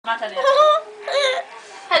Not done yet.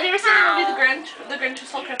 Have you ever seen the movie The Grinch Who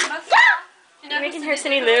Stole Christmas? Do you know You're making her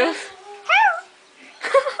Cindy Lou.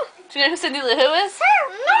 Do you know who Cindy Lou Who is?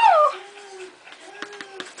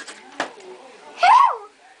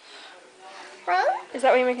 Is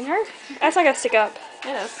that what you're making her? That's not gonna stick up. It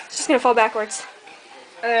is. It's just gonna fall backwards.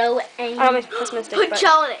 I don't make pessimistic, Put but...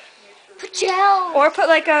 gel in it. Put gel. Or put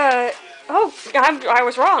like a... Oh, I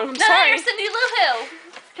was wrong. I'm No, sorry. you're Cindy Lou Who.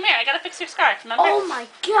 Come here, I gotta fix your scarf, remember? Oh my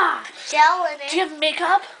god. Gel in it. Do you have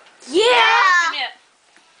makeup? Yeah. Give me it.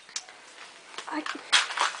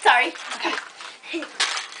 Sorry. Okay.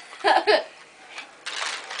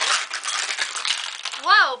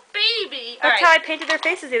 Whoa, baby! That's how I painted their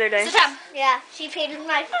faces the other day. Sit down. Yeah, she painted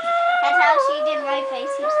my. That's how she did my face.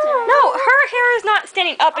 No, her hair is not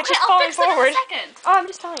standing up. It's Okay, just I'll falling fix it forward. in a second. Oh, I'm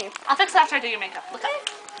just telling you. I'll fix it after I do your makeup. Look up.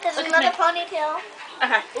 There's Look at another me. ponytail.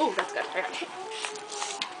 Okay. Ooh, that's good. Okay.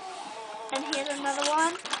 And here's another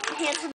one. Here's